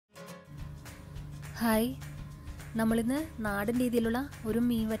Hi, നമ്മളിന്ന് നാടൻ രീതിയിലുള്ള ഒരു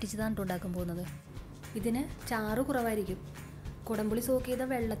മീൻ വറ്റിച്ചതാണ് ഉണ്ടാക്കാൻ പോകുന്നത്. ഇതിന് ചാറ് കുറവായിരിക്കും. കുടംപുളി സോക്ക് ചെയ്ത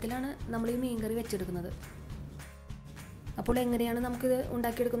വെള്ളത്തിലാണ് നമ്മൾ ഈ മീൻ കറി വെച്ചെടുക്കുന്നത്. അപ്പോൾ എങ്ങനെയാണ് നമുക്കിത്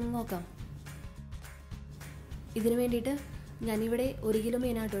ഉണ്ടാക്കിയെടുക്കുന്നത് നോക്കാം. ഇതിനു വേണ്ടിയിട്ട് ഞാനിവിടെ 1 കിലോ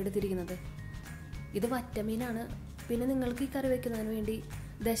മീനാട്ടോ എടുത്തിരിക്കുന്നത്. ഇത് വറ്റമീനാണ്. പിന്നെ നിങ്ങൾക്ക് ഈ കറി വയ്ക്കുന്നതിന് വേണ്ടി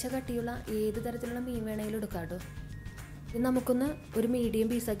ദശ കട്ടിയുള്ള ഏത് തരത്തിലുള്ള മീൻ വേണമെങ്കിലും എടുക്കാം കേട്ടോ. ഇത് നമുക്കൊന്ന് ഒരു മീഡിയം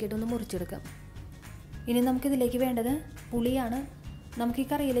പീസാക്കിയിട്ടൊന്ന് മുറിച്ചെടുക്കാം. ഇനി നമുക്കിതിലേക്ക് വേണ്ടത് പുളിയാണ്. നമുക്ക് ഈ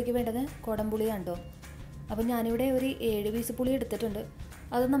കറിയിലേക്ക് വേണ്ടത് കുടംപുളിയാണ് കേട്ടോ. അപ്പോൾ ഞാനിവിടെ ഒരു 7 പീസ് പുളി എടുത്തിട്ടുണ്ട്.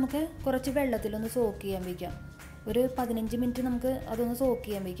 അത് നമുക്ക് കുറച്ച് വെള്ളത്തിലൊന്ന് സോക്ക് ചെയ്യാൻ വയ്ക്കാം. ഒരു 15 മിനിറ്റ് നമുക്ക് അതൊന്ന് സോക്ക്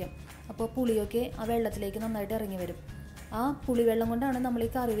ചെയ്യാൻ വയ്ക്കാം. അപ്പോൾ പുളിയൊക്കെ ആ വെള്ളത്തിലേക്ക് നന്നായിട്ട് ഇറങ്ങി വരും. ആ പുളിവെള്ളം കൊണ്ടാണ് നമ്മൾ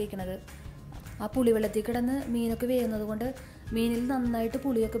ഈ കറി വയ്ക്കുന്നത്. ആ പുളിവെള്ളത്തിൽ കിടന്ന് മീനൊക്കെ വേകുന്നത് കൊണ്ട് മീനിൽ നന്നായിട്ട്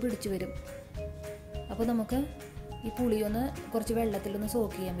പുളിയൊക്കെ പിടിച്ചു വരും. അപ്പോൾ നമുക്ക് ഈ പുളിയൊന്ന് കുറച്ച് വെള്ളത്തിലൊന്ന്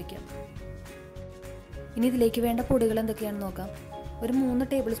സോക്ക് ചെയ്യാൻ വയ്ക്കാം. ഇനി ഇതിലേക്ക് വേണ്ട പൊടികൾ എന്തൊക്കെയാണെന്ന് നോക്കാം. ഒരു 3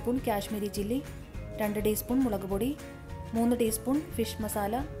 table spoon Kashmiri chilli, 2 teaspoon മുളക് പൊടി, 3 ടീസ്പൂൺ ഫിഷ്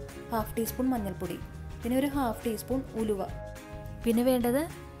മസാല, 1/2 ടീസ്പൂൺ മഞ്ഞൾപ്പൊടി, പിന്നെ ഒരു 1/2 ടീസ്പൂൺ ഉലുവ. പിന്നെ വേണ്ടത്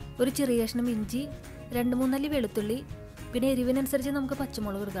ഒരു ചെറിയ കഷ്ണം ഇഞ്ചി, 2-3 അല്ലി വെളുത്തുള്ളി, പിന്നെ എരിവിനനുസരിച്ച് നമുക്ക്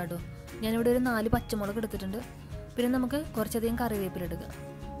പച്ചമുളക് എടുക്കാം കേട്ടോ. ഞാനിവിടെ ഒരു 4 പച്ചമുളക് എടുത്തിട്ടുണ്ട്. പിന്നെ നമുക്ക് കുറച്ചധികം കറിവേപ്പില എടുക്കാം.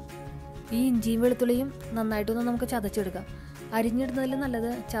 ഈ ഇഞ്ചിയും വെളുത്തുള്ളിയും നന്നായിട്ടൊന്ന് നമുക്ക് ചതച്ചെടുക്കാം. അരിഞ്ഞിടുന്നതിൽ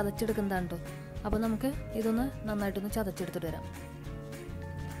നല്ലത് ചതച്ചെടുക്കുന്നതാണ് കേട്ടോ. അപ്പോൾ നമുക്ക് ഇതൊന്ന് നന്നായിട്ടൊന്ന് ചതച്ചെടുത്തിട്ട് വരാം.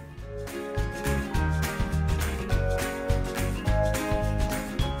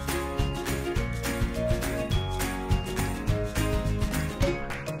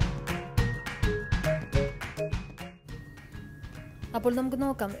 അപ്പോൾ നമുക്ക്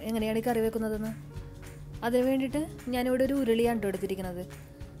നോക്കാം എങ്ങനെയാണ് ഈ കറി വെക്കുന്നതെന്ന്. അതിന് വേണ്ടിയിട്ട് ഞാനിവിടെ ഒരു ഉരുളിയാണ് കേട്ടോ എടുത്തിരിക്കുന്നത്.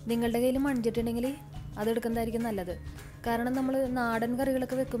 നിങ്ങളുടെ കയ്യിൽ മൺചട്ടിയുണ്ടെങ്കിൽ അതെടുക്കുന്നതായിരിക്കും നല്ലത്. കാരണം നമ്മൾ നാടൻ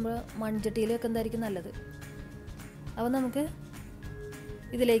കറികളൊക്കെ വെക്കുമ്പോൾ മൺചട്ടിയിൽ വെക്കുന്നതായിരിക്കും നല്ലത്. അപ്പോൾ നമുക്ക്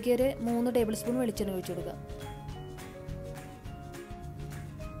ഇതിലേക്ക് ഒരു 3 ടേബിൾ സ്പൂൺ വെളിച്ചെണ്ണ ഒഴിച്ചു കൊടുക്കാം.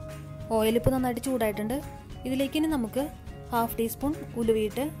 ഓയിലിപ്പോൾ നന്നായിട്ട് ചൂടായിട്ടുണ്ട്. ഇതിലേക്ക് ഇനി നമുക്ക് 1/2 ടീസ്പൂൺ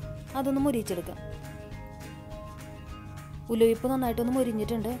ഉലുവയിട്ട് അതൊന്ന് മുരിച്ചെടുക്കാം. ഉലുവിപ്പോൾ നന്നായിട്ടൊന്ന്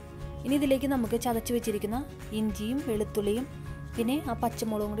മുരിഞ്ഞിട്ടുണ്ട്. ഇനി ഇതിലേക്ക് നമുക്ക് ചതച്ച് വെച്ചിരിക്കുന്ന ഇഞ്ചിയും വെളുത്തുള്ളിയും പിന്നെ ആ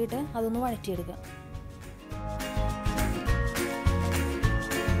പച്ചമുളകും കൂടി ഇട്ട് അതൊന്ന് വഴറ്റിയെടുക്കാം.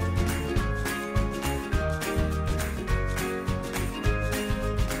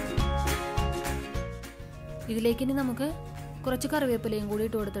 ഇതിലേക്ക് ഇനി നമുക്ക് കുറച്ച് കറിവേപ്പിലയും കൂടി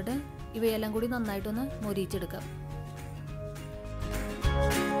ഇട്ട് കൊടുത്തിട്ട് ഇവയെല്ലാം കൂടി നന്നായിട്ടൊന്ന് മൊരിച്ചെടുക്കാം.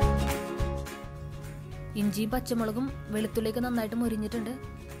 ഇഞ്ചിയും പച്ചമുളകും വെളുത്തുള്ളിയൊക്കെ നന്നായിട്ട് മൊരിഞ്ഞിട്ടുണ്ട്.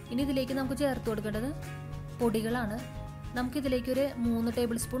 ഇനി ഇതിലേക്ക് നമുക്ക് ചേർത്ത് കൊടുക്കേണ്ടത് പൊടികളാണ്. നമുക്കിതിലേക്ക് ഒരു 3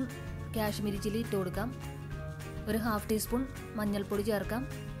 ടേബിൾ സ്പൂൺ കാശ്മീരി ചില്ലി ഇട്ട് കൊടുക്കാം. ഒരു 1/2 ടീസ്പൂൺ മഞ്ഞൾപ്പൊടി ചേർക്കാം.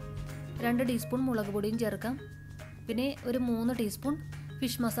 2 ടീസ്പൂൺ മുളക് പൊടിയും ചേർക്കാം. പിന്നെ ഒരു 3 ടീസ്പൂൺ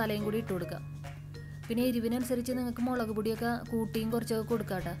ഫിഷ് മസാലയും കൂടി ഇട്ട് കൊടുക്കാം. പിന്നെ എരിവിനനുസരിച്ച് നിങ്ങൾക്ക് മുളക് പൊടിയൊക്കെ കൂട്ടിയും കുറച്ചൊക്കെ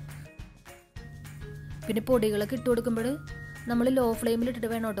കൊടുക്കാം കേട്ടോ. പിന്നെ പൊടികളൊക്കെ ഇട്ട് കൊടുക്കുമ്പോൾ നമ്മൾ ലോ ഫ്ലെയിമിൽ ഇട്ടിട്ട്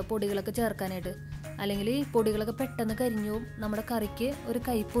വേണം കേട്ടോ പൊടികളൊക്കെ ചേർക്കാനായിട്ട്. അല്ലെങ്കിൽ പൊടികളൊക്കെ പെട്ടെന്ന് കരിഞ്ഞു പോകും. നമ്മുടെ കറിക്ക് ഒരു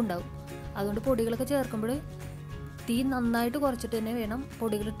കയ്പ്പുണ്ടാവും. അതുകൊണ്ട് പൊടികളൊക്കെ ചേർക്കുമ്പോൾ തീ നന്നായിട്ട് കുറച്ചിട്ട് തന്നെ വേണം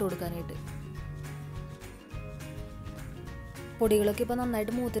പൊടികൾ ഇട്ട് കൊടുക്കാനായിട്ട്. പൊടികളൊക്കെ ഇപ്പോൾ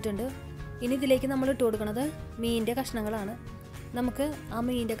നന്നായിട്ട് മൂത്തിട്ടുണ്ട്. ഇനി ഇതിലേക്ക് നമ്മൾ ഇട്ട് കൊടുക്കുന്നത് മീനിൻ്റെ കഷ്ണങ്ങളാണ്. നമുക്ക് ആ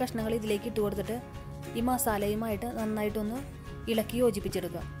മീനിൻ്റെ കഷ്ണങ്ങൾ ഇതിലേക്ക് ഇട്ട് കൊടുത്തിട്ട് ഈ മസാലയുമായിട്ട് നന്നായിട്ടൊന്ന് ഇളക്കി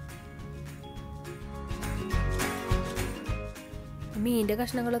യോജിപ്പിച്ചെടുക്കാം. മീനിൻ്റെ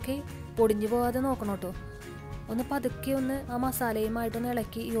കഷ്ണങ്ങളൊക്കെ പൊടിഞ്ഞു പോകാതെ നോക്കണം കേട്ടോ. ഒന്ന് പതുക്കെ ഒന്ന് ആ മസാലയുമായിട്ടൊന്ന്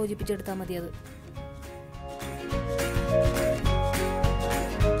ഇളക്കി യോജിപ്പിച്ചെടുത്താൽ മതി. അത്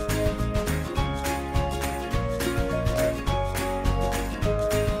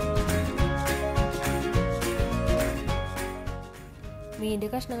മീനിൻ്റെ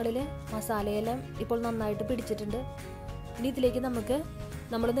കഷ്ണങ്ങളിൽ മസാലയെല്ലാം ഇപ്പോൾ നന്നായിട്ട് പിടിച്ചിട്ടുണ്ട്. ഇനി ഇതിലേക്ക്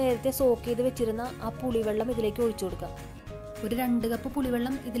നമ്മൾ നേരത്തെ സോക്ക് ചെയ്ത് വെച്ചിരുന്ന ആ പുളിവെള്ളം ഇതിലേക്ക് ഒഴിച്ചു കൊടുക്കാം. ഒരു 2 കപ്പ്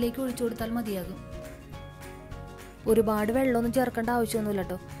പുളിവെള്ളം ഇതിലേക്ക് ഒഴിച്ചു കൊടുത്താൽ മതിയാകും. ഒരുപാട് വെള്ളമൊന്നും ചേർക്കേണ്ട ആവശ്യമൊന്നുമില്ല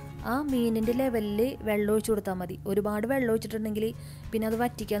കേട്ടോ. ആ മീനിൻ്റെ ലെവലിൽ വെള്ളം ഒഴിച്ചു കൊടുത്താൽ മതി. ഒരുപാട് വെള്ളം ഒഴിച്ചിട്ടുണ്ടെങ്കിൽ പിന്നെ അത്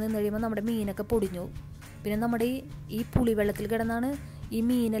വറ്റിക്കാൻ നിന്ന് കഴിയുമ്പോൾ നമ്മുടെ മീനൊക്കെ പൊടിഞ്ഞു പോകും. പിന്നെ നമ്മുടെ ഈ പുളിവെള്ളത്തിൽ കിടന്നാണ് ഈ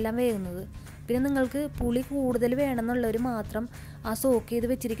മീനെല്ലാം വേകുന്നത്. പിന്നെ നിങ്ങൾക്ക് പുളി കൂടുതൽ വേണമെന്നുള്ളവർ മാത്രം ആ സോക്ക് ചെയ്ത്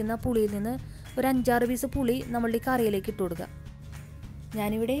വെച്ചിരിക്കുന്ന പുളിയിൽ നിന്ന് ഒരു 5-6 പീസ് പുളി നമ്മളുടെ ഈ കറിയിലേക്ക് ഇട്ട് കൊടുക്കുക.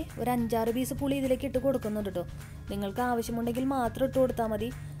 ഞാനിവിടെ ഒരു 5-6 പീസ് പുളി ഇതിലേക്ക് ഇട്ട് കൊടുക്കുന്നുണ്ട് കേട്ടോ. നിങ്ങൾക്ക് ആവശ്യമുണ്ടെങ്കിൽ മാത്രം ഇട്ട് കൊടുത്താൽ മതി.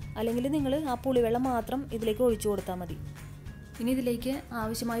 അല്ലെങ്കിൽ നിങ്ങൾ ആ പുളിവെള്ളം മാത്രം ഇതിലേക്ക് ഒഴിച്ചു കൊടുത്താൽ മതി. ഇനി ഇതിലേക്ക്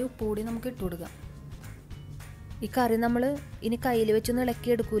ആവശ്യമായ ഉപ്പ് കൂടി നമുക്ക് ഇട്ട് കൊടുക്കാം. ഈ കറി നമ്മൾ ഇനി കയ്യിൽ വെച്ചൊന്നും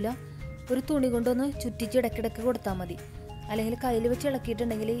ഇളക്കി എടുക്കില്ല. ഒരു തുണി കൊണ്ടൊന്ന് ചുറ്റിച്ച് ഇടയ്ക്കിടയ്ക്ക് കൊടുത്താൽ മതി. അല്ലെങ്കിൽ കയ്യിൽ വെച്ച്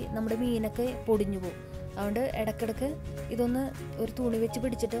ഇളക്കിയിട്ടുണ്ടെങ്കിൽ നമ്മുടെ മീനൊക്കെ പൊടിഞ്ഞു പോകും. അതുകൊണ്ട് ഇടയ്ക്കിടയ്ക്ക് ഇതൊന്ന് ഒരു തുണി വെച്ച്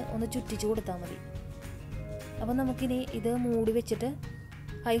പിടിച്ചിട്ട് ഒന്ന് ചുറ്റിച്ച് കൊടുത്താൽ മതി. അപ്പം നമുക്കിനി ഇത് മൂടി വെച്ചിട്ട്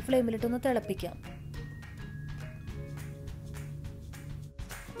ഹൈ ഫ്ലെയിമിലിട്ടൊന്ന് തിളപ്പിക്കാം.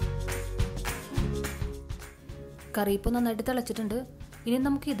 കറി ഇപ്പോൾ നന്നായിട്ട് തിളച്ചിട്ടുണ്ട്. ഇനി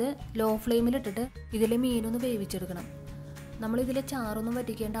നമുക്കിത് ലോ ഫ്ലെയിമിലിട്ടിട്ട് ഇതിലെ മീനൊന്ന് വേവിച്ചെടുക്കണം. നമ്മളിതിൽ ചാറൊന്നും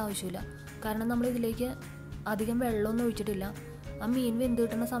വറ്റിക്കേണ്ട ആവശ്യമില്ല, കാരണം നമ്മളിതിലേക്ക് അധികം വെള്ളമൊന്നും ഒഴിച്ചിട്ടില്ല. ആ മീൻ വെന്ത്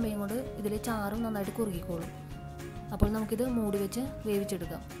കിട്ടുന്ന സമയം കൊണ്ട് ഇതിലെ ചാറും നന്നായിട്ട് കുറുകിക്കോളും. അപ്പോൾ നമുക്കിത് മൂടി വെച്ച്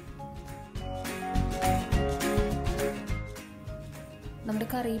വേവിച്ചെടുക്കാം. നമ്മുടെ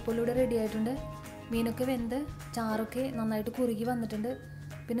കറി ഇപ്പോൾ ഇവിടെ റെഡി ആയിട്ടുണ്ട്. മീനൊക്കെ വെന്ത് ചാറൊക്കെ നന്നായിട്ട് കുറുകി വന്നിട്ടുണ്ട്.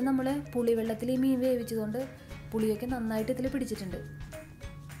 പിന്നെ നമ്മൾ പുളിവെള്ളത്തിൽ ഈ മീൻ വേവിച്ചതുകൊണ്ട് പുളിയൊക്കെ നന്നായിട്ട് ഇതിൽ പിടിച്ചിട്ടുണ്ട്.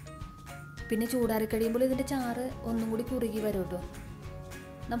 പിന്നെ ചൂടാറി കഴിയുമ്പോൾ ഇതിൻ്റെ ചാറ് ഒന്നും കൂടി കുറുകി വരും കേട്ടോ.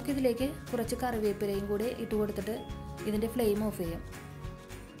 നമുക്കിതിലേക്ക് കുറച്ച് കറിവേപ്പിലയും കൂടി ഇട്ട് കൊടുത്തിട്ട് ഇതിൻ്റെ ഫ്ലെയിം ഓഫ് ചെയ്യാം.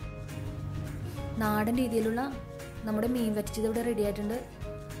 നാടൻ രീതിയിലുള്ള നമ്മുടെ മീൻ വറ്റിച്ചത് ഇവിടെ റെഡി ആയിട്ടുണ്ട്.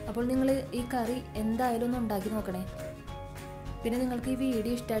 അപ്പോൾ നിങ്ങൾ ഈ കറി എന്തായാലും ഒന്ന് ഉണ്ടാക്കി നോക്കണേ. പിന്നെ നിങ്ങൾക്ക് ഈ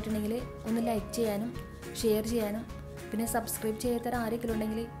വീഡിയോ ഇഷ്ടമായിട്ടുണ്ടെങ്കിൽ ഒന്ന് ലൈക്ക് ചെയ്യാനും ഷെയർ ചെയ്യാനും പിന്നെ സബ്സ്ക്രൈബ് ചെയ്യാത്ത ആരെങ്കിലും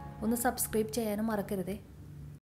ഉണ്ടെങ്കിൽ ഒന്ന് സബ്സ്ക്രൈബ് ചെയ്യാനും മറക്കരുതേ.